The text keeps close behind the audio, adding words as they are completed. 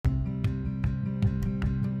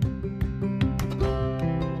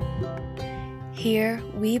Here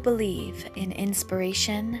we believe in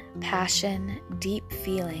inspiration, passion, deep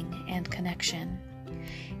feeling, and connection.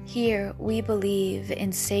 Here we believe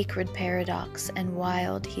in sacred paradox and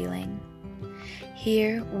wild healing.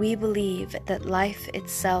 Here we believe that life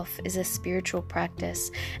itself is a spiritual practice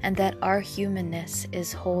and that our humanness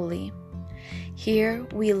is holy. Here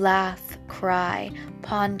we laugh, cry,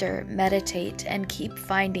 ponder, meditate, and keep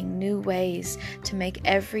finding new ways to make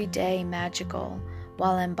every day magical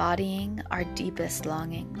while embodying our deepest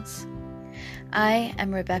longings. I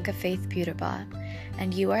am Rebecca Faith Peterbot,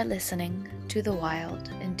 and you are listening to the Wild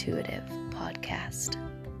Intuitive Podcast.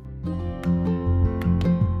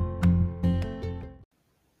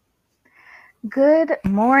 Good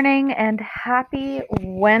morning and happy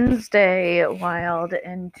Wednesday, Wild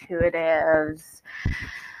Intuitives.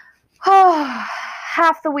 Oh,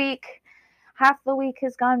 half the week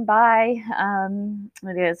has gone by.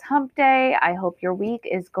 It is hump day. I hope your week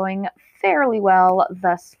is going fairly well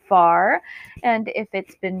thus far. And if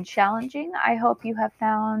it's been challenging, I hope you have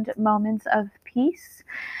found moments of peace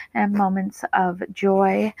and moments of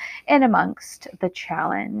joy in amongst the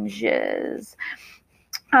challenges.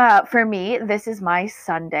 For me, this is my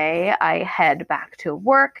Sunday. I head back to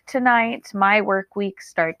work tonight. My work week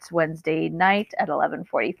starts Wednesday night at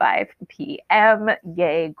 11:45 p.m.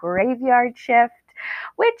 Yay, graveyard shift.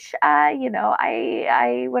 Which, I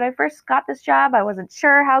when I first got this job, I wasn't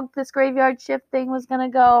sure how this graveyard shift thing was going to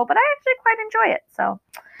go, but I actually quite enjoy it. So,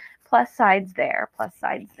 plus sides there.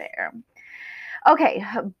 Okay,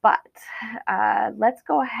 but let's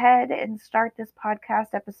go ahead and start this podcast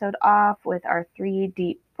episode off with our 3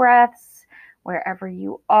 deep breaths. Wherever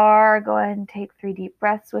you are, go ahead and take 3 deep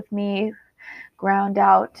breaths with me. Ground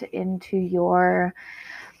out into your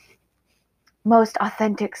most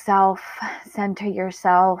authentic self. Center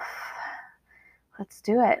yourself. Let's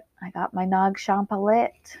do it. I got my Nag Shampa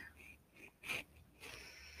lit.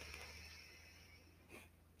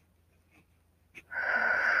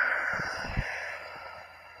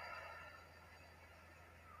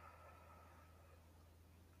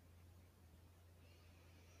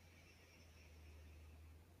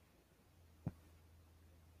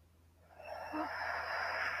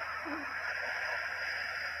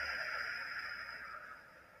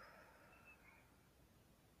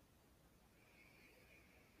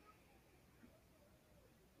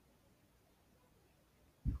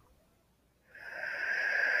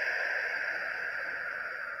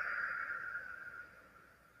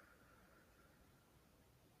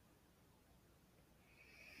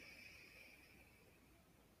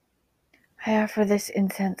 I offer this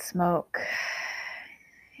incense smoke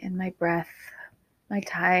in my breath, my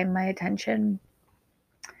time, my attention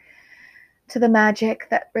to the magic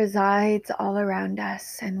that resides all around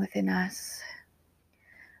us and within us.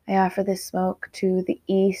 I offer this smoke to the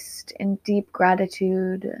east in deep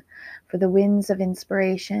gratitude for the winds of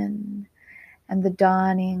inspiration and the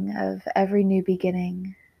dawning of every new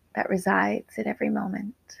beginning that resides at every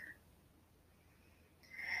moment.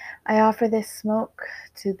 I offer this smoke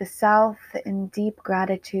to the south in deep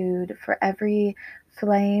gratitude for every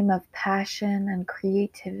flame of passion and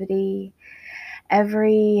creativity,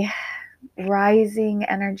 every rising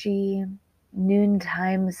energy,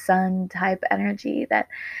 noontime sun type energy that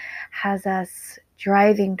has us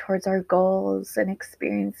driving towards our goals and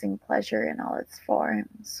experiencing pleasure in all its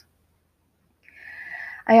forms.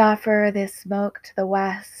 I offer this smoke to the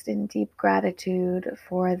west in deep gratitude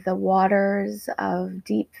for the waters of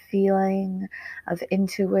deep feeling, of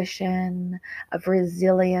intuition, of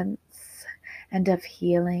resilience, and of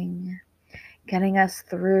healing, getting us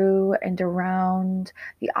through and around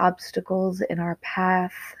the obstacles in our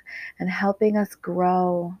path and helping us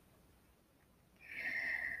grow.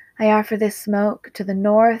 I offer this smoke to the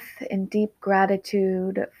north in deep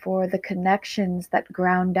gratitude for the connections that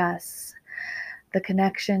ground us, the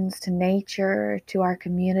connections to nature, to our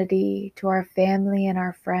community, to our family and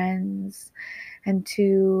our friends, and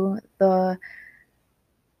to the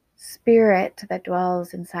spirit that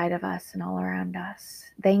dwells inside of us and all around us.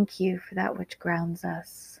 Thank you for that which grounds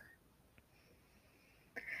us.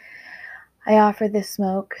 I offer this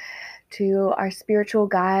smoke to our spiritual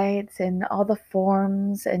guides in all the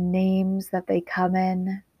forms and names that they come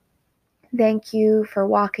in. Thank you for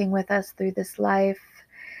walking with us through this life.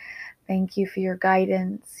 Thank you for your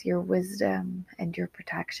guidance, your wisdom, and your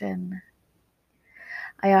protection.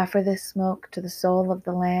 I offer this smoke to the soul of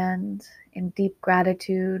the land in deep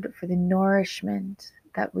gratitude for the nourishment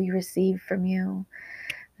that we receive from you,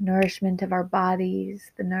 the nourishment of our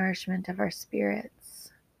bodies, the nourishment of our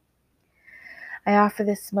spirits. I offer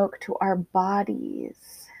this smoke to our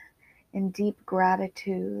bodies in deep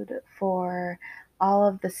gratitude for all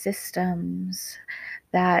of the systems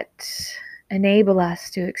that enable us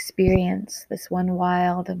to experience this one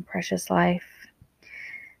wild and precious life.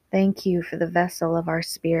 Thank you for the vessel of our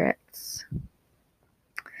spirits.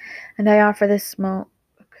 And I offer this smoke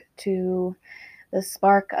to the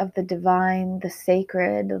spark of the divine, the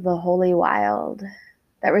sacred, the holy wild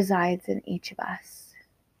that resides in each of us.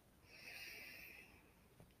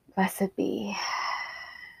 Blessed be.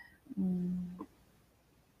 One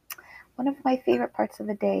of my favorite parts of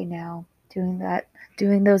the day now, doing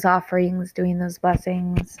those offerings, doing those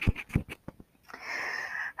blessings.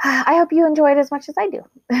 I hope you enjoyed as much as I do.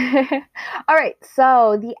 All right,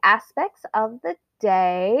 so the aspects of the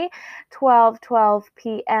day, 12:12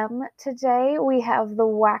 p.m. today, we have the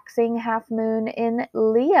waxing half moon in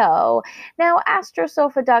Leo. Now,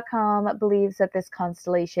 astrosofa.com believes that this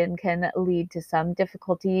constellation can lead to some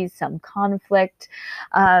difficulties, some conflict.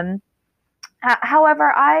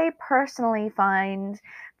 However, I personally find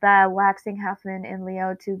the waxing half moon in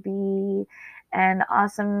Leo to be an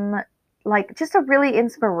awesome, like, just a really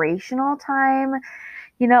inspirational time.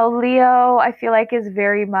 You know, Leo, I feel like, is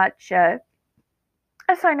very much a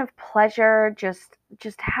sign of pleasure, just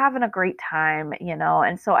having a great time, you know.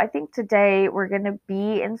 And so I think today we're going to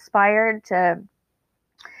be inspired to,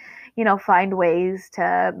 you know, find ways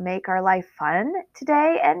to make our life fun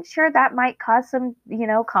today. And sure, that might cause some, you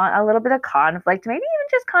know, a little bit of conflict, maybe even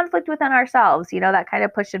just conflict within ourselves, you know, that kind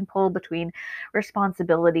of push and pull between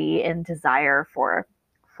responsibility and desire for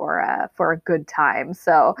a good time.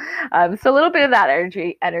 So a little bit of that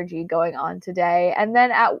energy going on today. And then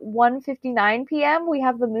at 1:59 p.m. we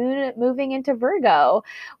have the moon moving into Virgo,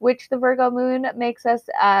 which the Virgo moon makes us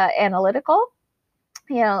analytical,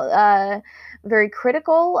 you know, very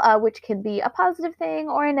critical, which can be a positive thing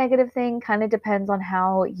or a negative thing, kind of depends on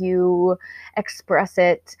how you express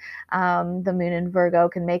it. The moon in Virgo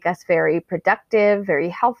can make us very productive, very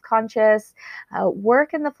health conscious.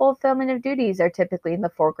 Work and the fulfillment of duties are typically in the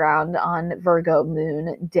foreground on Virgo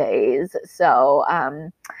moon days. So,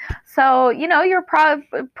 you know, you're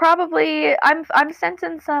probably, I'm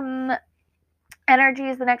sensing some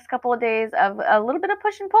energies the next couple of days of a little bit of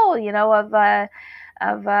push and pull, you know, of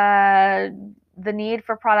the need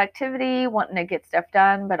for productivity, wanting to get stuff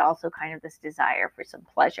done, but also kind of this desire for some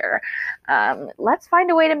pleasure. Let's find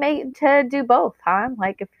a way to do both, huh?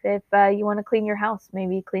 Like if you want to clean your house,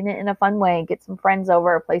 maybe clean it in a fun way, get some friends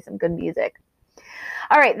over, play some good music.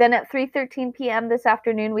 All right, then at 3:13 p.m. this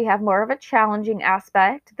afternoon, we have more of a challenging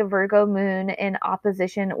aspect, the Virgo moon in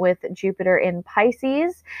opposition with Jupiter in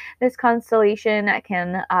Pisces. This constellation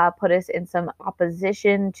can put us in some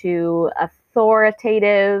opposition to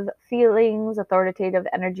authoritative feelings, authoritative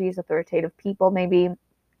energies, authoritative people, maybe.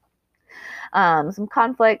 Some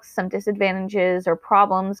conflicts, some disadvantages or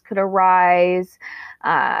problems could arise.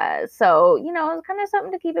 So, you know, it's kind of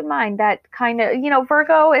something to keep in mind. That kind of, you know,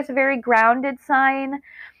 Virgo is a very grounded sign.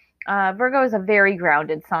 Virgo is a very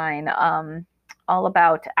grounded sign, all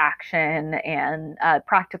about action and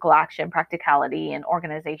practical action, practicality and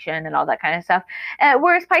organization and all that kind of stuff.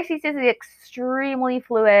 Whereas Pisces is extremely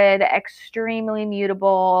fluid, extremely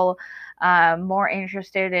mutable, more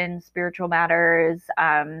interested in spiritual matters.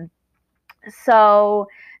 So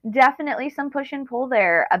definitely some push and pull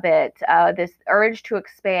there a bit. This urge to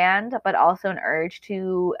expand, but also an urge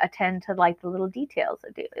to attend to like the little details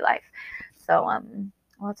of daily life. So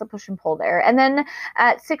lots of push and pull there. And then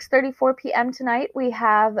at 6:34 p.m. tonight, we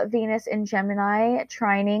have Venus in Gemini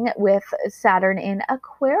trining with Saturn in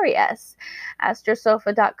Aquarius.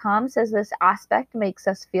 Astrosofa.com says this aspect makes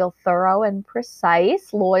us feel thorough and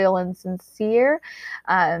precise, loyal and sincere.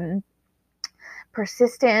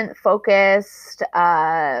 Persistent, focused,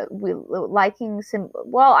 we liking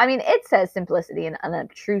it says simplicity and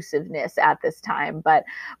unobtrusiveness at this time, but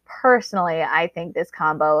personally I think this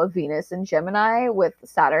combo of Venus and Gemini with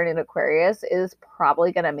Saturn in Aquarius is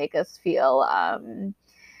probably going to make us feel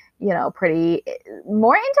you know, pretty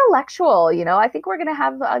more intellectual. You know, I think we're going to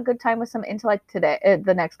have a good time with some intellect today,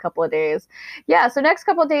 the next couple of days. Yeah. So next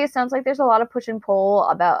couple of days sounds like there's a lot of push and pull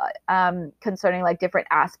about, concerning like different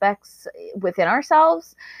aspects within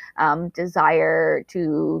ourselves, desire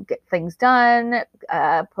to get things done,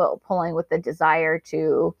 pulling with the desire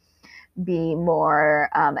to be more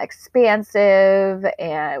expansive,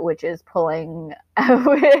 and which is pulling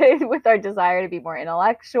with our desire to be more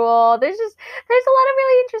intellectual. There's a lot of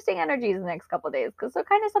really interesting energies in the next couple of days, so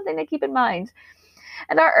kind of something to keep in mind.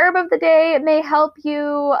 And our herb of the day may help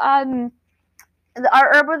you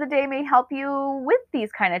our herb of the day may help you with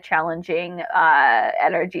these kind of challenging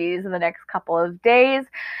energies in the next couple of days.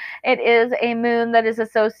 It is a moon that is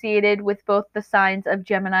associated with both the signs of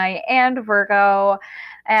Gemini and Virgo,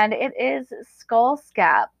 and it is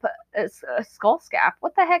Skullcap. Skullcap.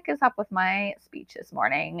 What the heck is up with my speech this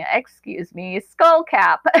morning? Excuse me.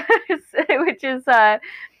 Skullcap, which is a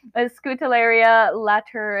Scutellaria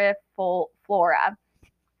lateriflora.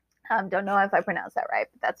 Don't know if I pronounced that right,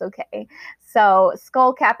 but that's okay. So,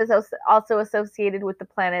 Skullcap is also associated with the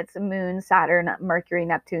planets Moon, Saturn, Mercury,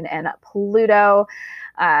 Neptune, and Pluto.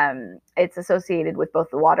 It's associated with both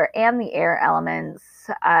the water and the air elements.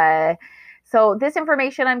 So, this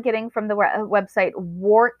information I'm getting from the website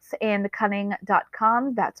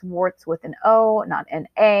wartsandcunning.com. That's warts with an O, not an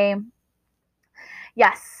A.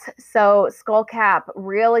 Yes, so Skullcap,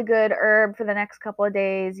 really good herb for the next couple of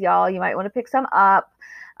days, y'all. You might want to pick some up.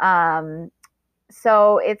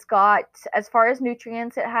 So it's got, as far as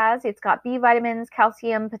nutrients, it's got B vitamins,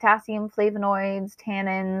 calcium, potassium, flavonoids,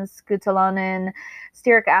 tannins, scutellin,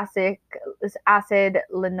 stearic acid,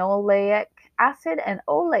 linoleic acid, and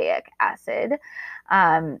oleic acid.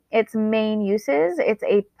 Its main uses: it's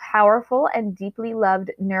a powerful and deeply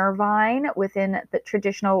loved nervine within the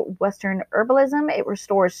traditional Western herbalism. It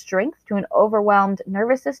restores strength to an overwhelmed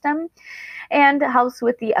nervous system and helps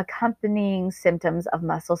with the accompanying symptoms of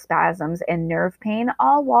muscle spasms and nerve pain,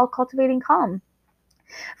 all while cultivating calm.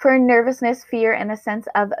 For nervousness, fear, and a sense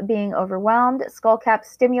of being overwhelmed, Skullcap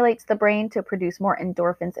stimulates the brain to produce more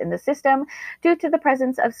endorphins in the system due to the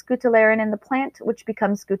presence of scutellarin in the plant, which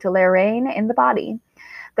becomes scutellariane in the body.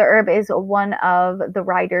 The herb is one of the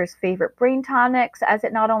writer's favorite brain tonics, as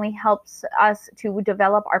it not only helps us to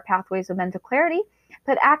develop our pathways of mental clarity,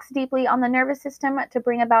 but acts deeply on the nervous system to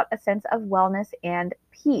bring about a sense of wellness and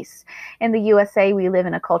peace. In the USA, we live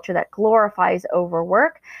in a culture that glorifies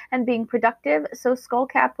overwork and being productive, so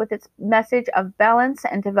Skullcap, with its message of balance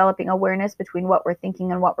and developing awareness between what we're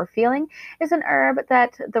thinking and what we're feeling, is an herb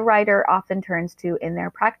that the writer often turns to in their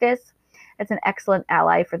practice. It's an excellent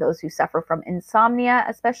ally for those who suffer from insomnia,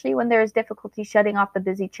 especially when there is difficulty shutting off the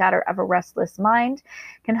busy chatter of a restless mind.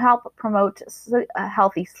 It can help promote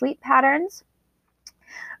healthy sleep patterns.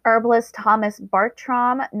 Herbalist Thomas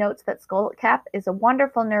Bartram notes that Skullcap is a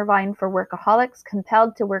wonderful nervine for workaholics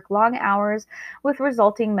compelled to work long hours with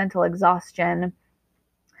resulting mental exhaustion.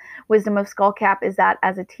 Wisdom of Skullcap is that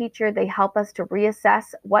as a teacher, they help us to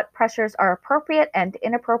reassess what pressures are appropriate and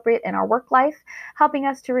inappropriate in our work life, helping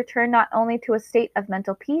us to return not only to a state of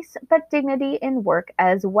mental peace, but dignity in work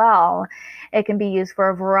as well. It can be used for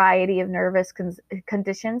a variety of nervous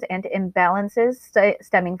conditions and imbalances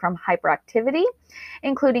stemming from hyperactivity,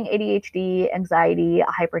 including ADHD, anxiety,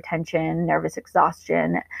 hypertension, nervous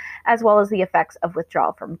exhaustion, as well as the effects of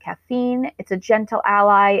withdrawal from caffeine. It's a gentle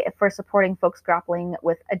ally for supporting folks grappling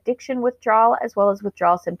with addiction withdrawal, as well as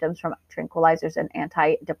withdrawal symptoms from tranquilizers and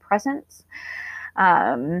antidepressants.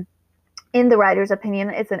 In the writer's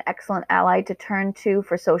opinion, it's an excellent ally to turn to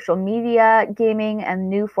for social media, gaming, and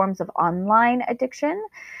new forms of online addiction.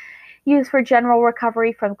 Used for general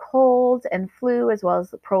recovery from colds and flu, as well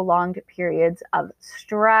as prolonged periods of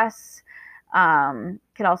stress.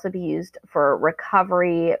 Can also be used for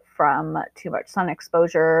recovery from too much sun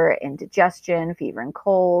exposure, indigestion, fever, and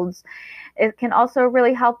colds. It can also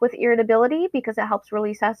really help with irritability because it helps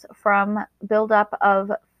release us from buildup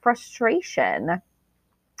of frustration.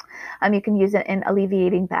 You can use it in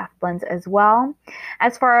alleviating bath blends as well.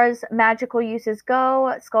 As far as magical uses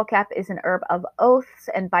go, Skullcap is an herb of oaths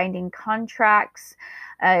and binding contracts.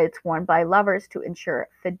 It's worn by lovers to ensure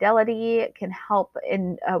fidelity. It can help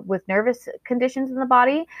with nervous conditions in the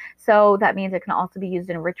body. So that means it can also be used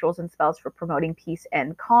in rituals and spells for promoting peace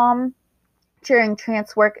and calm. During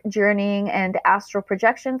trance work, journeying, and astral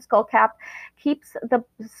projection, Skullcap keeps the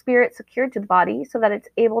spirit secured to the body so that it's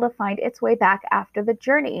able to find its way back after the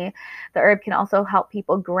journey. The herb can also help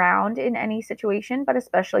people ground in any situation, but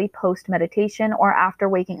especially post meditation or after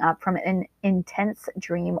waking up from an intense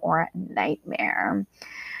dream or nightmare.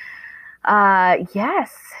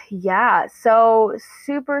 Yes, yeah. So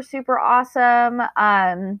super, super awesome.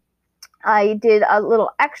 I did a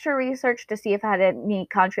little extra research to see if I had any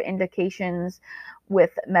contraindications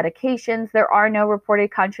with medications. There are no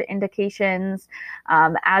reported contraindications.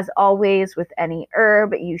 As always, with any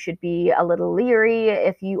herb, you should be a little leery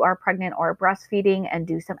if you are pregnant or breastfeeding and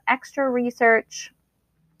do some extra research.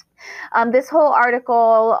 This whole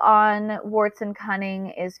article on warts and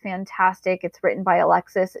cunning is fantastic. It's written by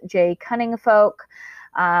Alexis J. Cunningfolk.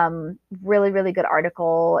 Really, really good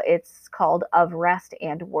article. It's called Of Rest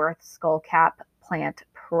and Worth Skullcap Plant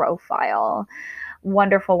Profile.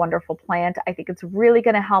 Wonderful, wonderful plant. I think it's really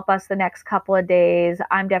going to help us the next couple of days.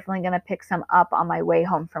 I'm definitely going to pick some up on my way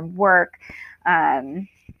home from work.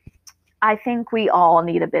 I think we all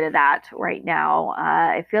need a bit of that right now.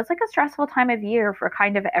 It feels like a stressful time of year for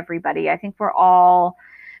kind of everybody. I think we're all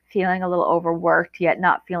feeling a little overworked, yet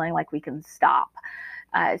not feeling like we can stop.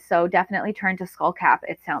 So definitely turn to Skullcap,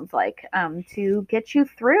 it sounds like, to get you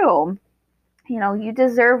through. You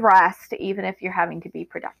deserve rest, even if you're having to be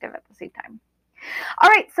productive at the same time. All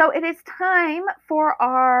right, so it is time for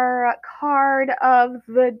our card of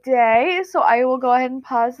the day. So I will go ahead and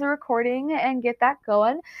pause the recording and get that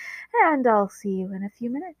going, and I'll see you in a few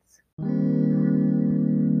minutes.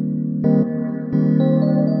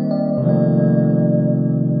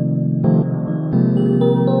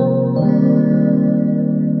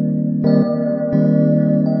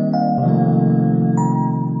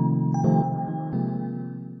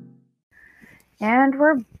 And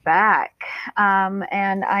we're back.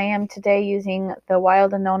 And I am today using the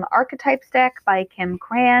Wild Unknown Archetypes deck by Kim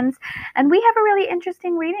Krans. And we have a really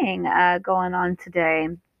interesting reading going on today,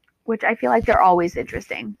 which I feel like they're always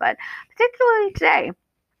interesting, but particularly today.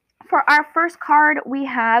 For our first card, we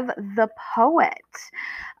have the Poet,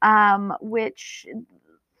 which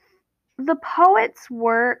the Poet's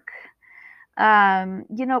work,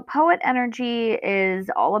 poet energy is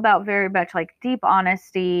all about very much like deep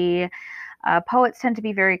honesty. Poets tend to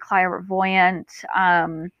be very clairvoyant.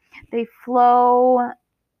 They flow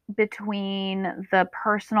between the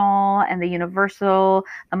personal and the universal,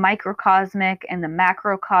 the microcosmic and the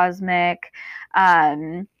macrocosmic.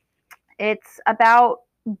 It's about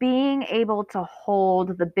being able to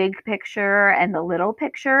hold the big picture and the little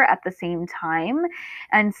picture at the same time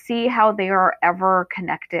and see how they are ever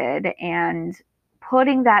connected, and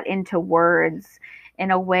putting that into words in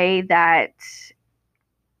a way that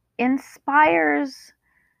inspires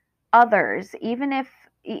others, even if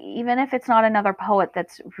it's not another poet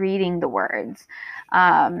that's reading the words.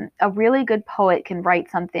 A really good poet can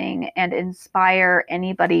write something and inspire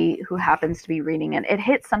anybody who happens to be reading it. It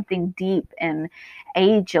hits something deep and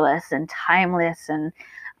ageless and timeless and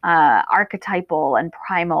archetypal and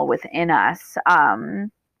primal within us.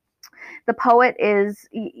 The poet is,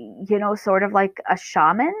 sort of like a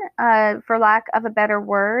shaman, for lack of a better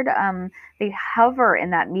word. They hover in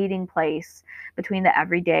that meeting place between the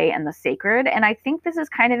everyday and the sacred. And I think this is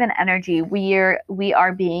kind of an energy we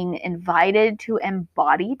are being invited to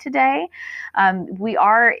embody today. We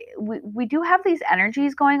do have these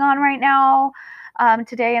energies going on right now.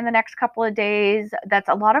 Today and the next couple of days, that's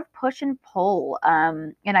a lot of push and pull.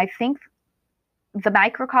 And I think the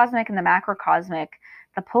microcosmic and the macrocosmic,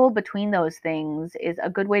 the pull between those things is a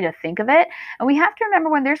good way to think of it. And we have to remember,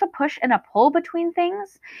 when there's a push and a pull between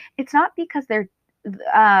things, it's not because they're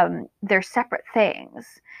separate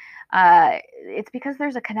things. It's because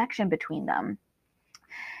there's a connection between them.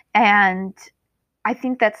 And I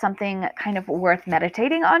think that's something kind of worth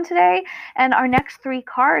meditating on today. And our next three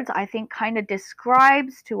cards, I think, kind of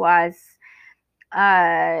describes to us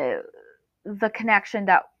the connection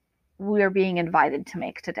that we're being invited to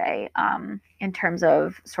make today, in terms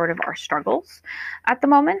of sort of our struggles at the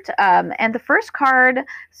moment. And the first card,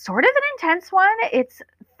 sort of an intense one. It's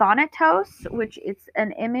Thanatos, which is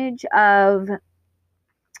an image of,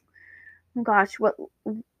 it's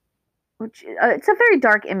a very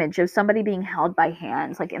dark image of somebody being held by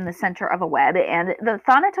hands, like in the center of a web. And the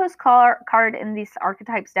Thanatos card in this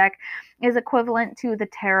archetypes deck is equivalent to the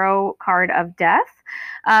tarot card of death.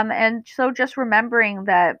 And so just remembering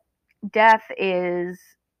that death is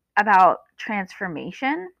about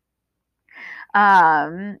transformation.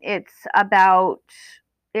 It's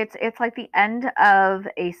like the end of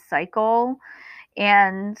a cycle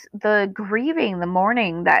and the grieving, the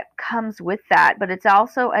mourning that comes with that. But it's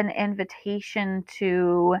also an invitation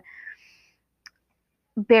to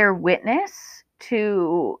bear witness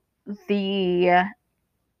to the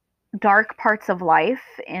dark parts of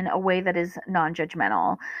life in a way that is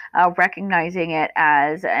non-judgmental, recognizing it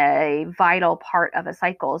as a vital part of a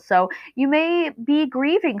cycle. So you may be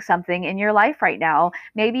grieving something in your life right now.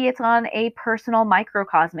 Maybe it's on a personal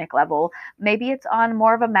microcosmic level. Maybe it's on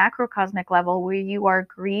more of a macrocosmic level, where you are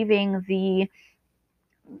grieving the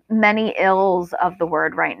many ills of the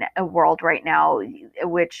world right now,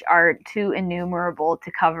 which are too innumerable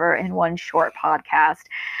to cover in one short podcast.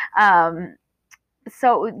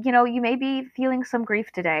 So, you may be feeling some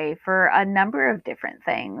grief today for a number of different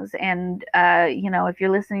things. And, if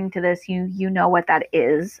you're listening to this, you know what that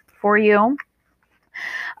is for you.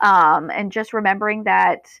 And just remembering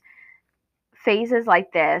that phases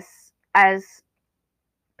like this, as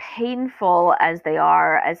painful as they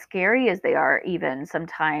are, as scary as they are even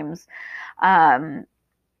sometimes, Um,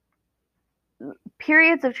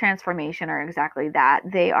 Periods of transformation are exactly that.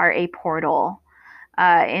 They are a portal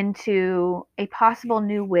into a possible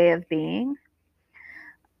new way of being.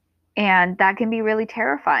 And that can be really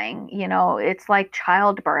terrifying. You know, it's like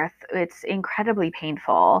childbirth. It's incredibly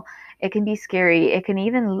painful. It can be scary. It can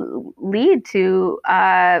even lead to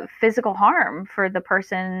physical harm for the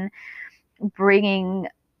person bringing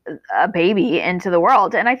a baby into the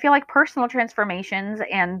world. And I feel like personal transformations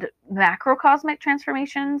and macrocosmic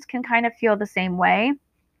transformations can kind of feel the same way.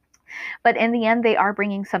 But in the end, they are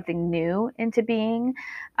bringing something new into being.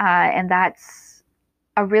 And that's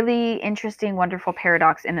a really interesting, wonderful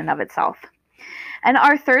paradox in and of itself. And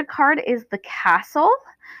our third card is the Castle,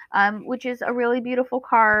 which is a really beautiful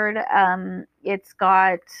card. It's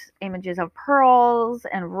got images of pearls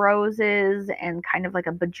and roses and kind of like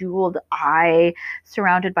a bejeweled eye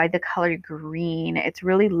surrounded by the color green. It's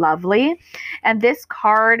really lovely. And this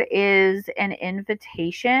card is an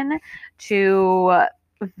invitation to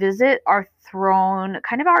visit our throne,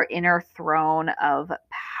 kind of our inner throne of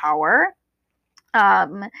power.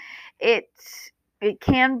 Um, it it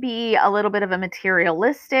can be a little bit of a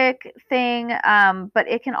materialistic thing, but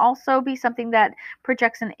it can also be something that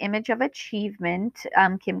projects an image of achievement.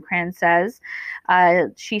 Kim Krans says.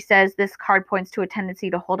 She says this card points to a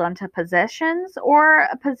tendency to hold on to possessions or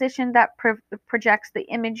a position that projects the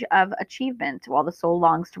image of achievement, while the soul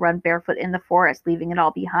longs to run barefoot in the forest, leaving it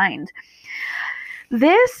all behind.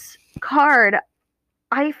 This card,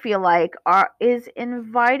 I feel like, is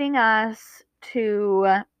inviting us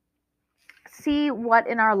to see what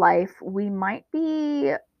in our life we might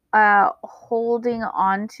be holding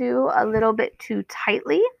on to a little bit too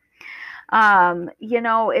tightly. You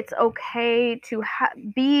know, it's okay to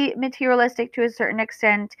be materialistic to a certain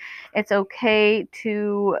extent. It's okay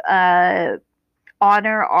to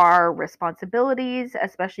honor our responsibilities,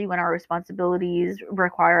 especially when our responsibilities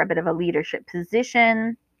require a bit of a leadership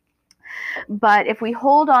position. But if we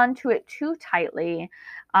hold on to it too tightly,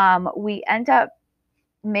 we end up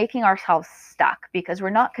making ourselves stuck because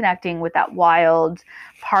we're not connecting with that wild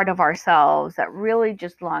part of ourselves that really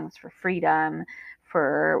just longs for freedom,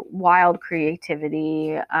 for wild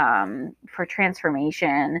creativity, for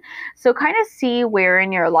transformation. So kind of see where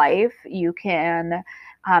in your life you can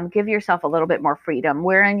give yourself a little bit more freedom,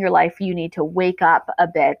 where in your life you need to wake up a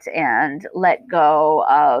bit and let go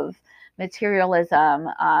of materialism.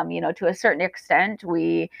 You know, to a certain extent,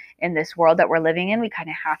 we, in this world that we're living in, we kind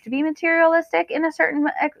of have to be materialistic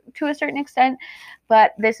to a certain extent.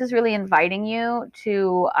 But this is really inviting you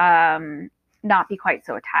to not be quite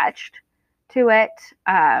so attached to it.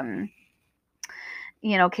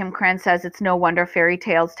 You know, Kim Krans says it's no wonder fairy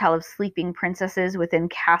tales tell of sleeping princesses within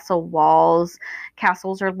castle walls.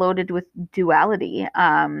 Castles are loaded with duality.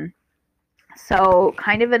 So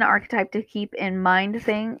kind of an archetype to keep in mind.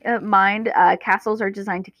 Castles are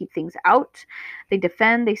designed to keep things out. They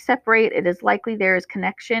defend, they separate. It is likely there is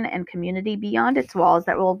connection and community beyond its walls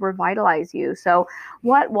that will revitalize you. So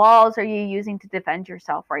what walls are you using to defend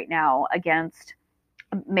yourself right now against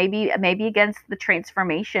maybe against the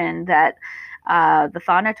transformation that the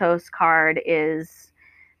Thanatos card is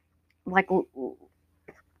like,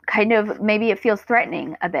 kind of, maybe it feels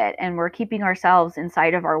threatening a bit, and we're keeping ourselves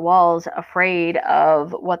inside of our walls, afraid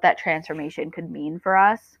of what that transformation could mean for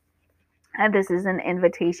us. And this is an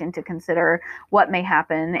invitation to consider what may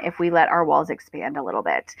happen if we let our walls expand a little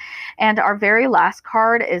bit. And our very last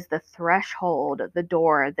card is the threshold, the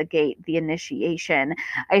door, the gate, the initiation.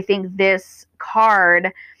 I think this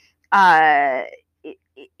card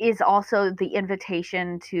is also the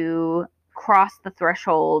invitation to cross the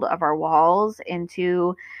threshold of our walls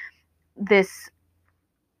into this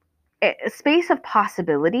space of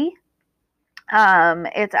possibility.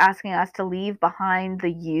 It's asking us to leave behind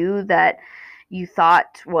the you that you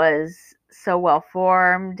thought was so well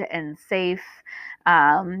formed and safe.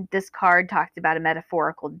 This card talked about a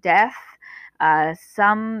metaphorical death.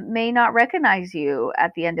 Some may not recognize you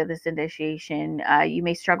at the end of this initiation. You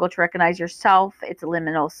may struggle to recognize yourself. It's a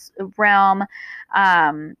liminal realm.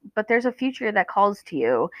 But there's a future that calls to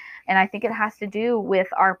you. And I think it has to do with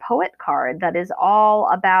our poet card that is all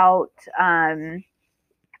about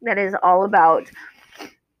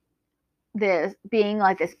this being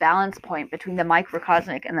like this balance point between the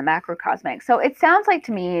microcosmic and the macrocosmic. So it sounds like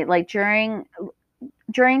to me like during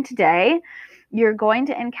today, you're going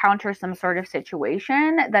to encounter some sort of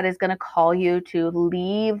situation that is going to call you to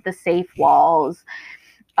leave the safe walls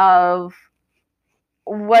of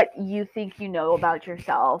what you think you know about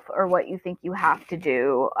yourself or what you think you have to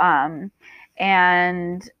do,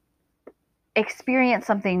 and experience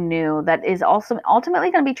something new that is also ultimately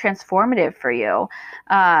going to be transformative for you.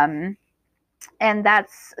 And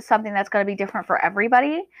that's something that's going to be different for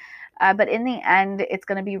everybody. But in the end, it's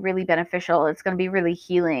going to be really beneficial. It's going to be really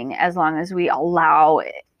healing as long as we allow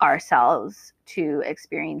ourselves to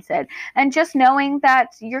experience it. And just knowing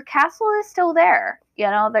that your castle is still there,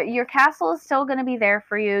 that your castle is still going to be there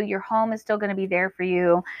for you. Your home is still going to be there for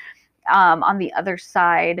you on the other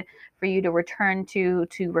side, for you to return to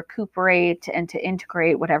recuperate and to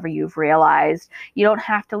integrate whatever you've realized. You don't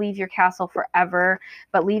have to leave your castle forever,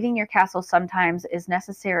 but leaving your castle sometimes is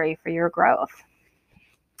necessary for your growth.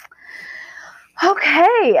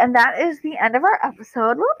 Okay, and that is the end of our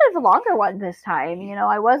episode. A little bit of a longer one this time.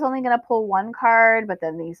 I was only going to pull one card, but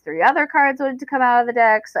then these 3 other cards wanted to come out of the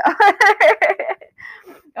deck. So,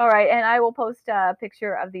 all right, and I will post a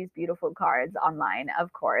picture of these beautiful cards online,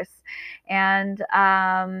 of course. And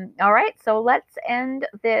all right, so let's end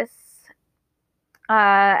this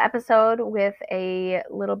episode with a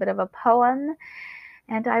little bit of a poem,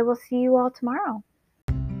 and I will see you all tomorrow.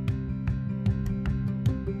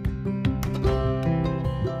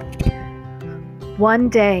 One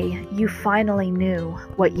day, you finally knew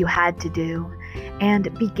what you had to do,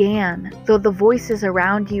 and began, though the voices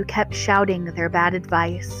around you kept shouting their bad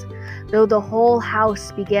advice, though the whole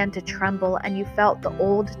house began to tremble and you felt the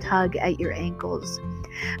old tug at your ankles.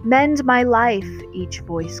 "Mend my life," each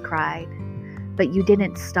voice cried. But you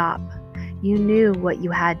didn't stop. You knew what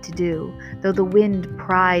you had to do, though the wind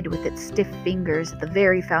pried with its stiff fingers at the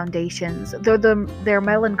very foundations, though their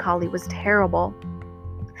melancholy was terrible.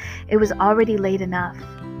 It was already late enough,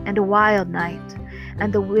 and a wild night,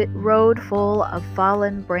 and the road full of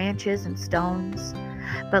fallen branches and stones.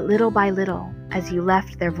 But little by little, as you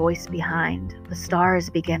left their voice behind, the stars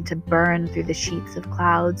began to burn through the sheets of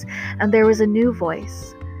clouds, and there was a new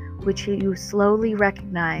voice, which you slowly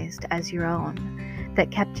recognized as your own, that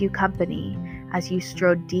kept you company as you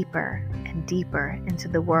strode deeper and deeper into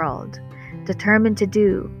the world, determined to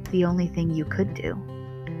do the only thing you could do,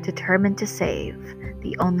 determined to save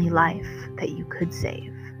the only life that you could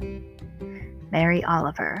save. Mary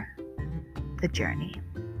Oliver, The Journey.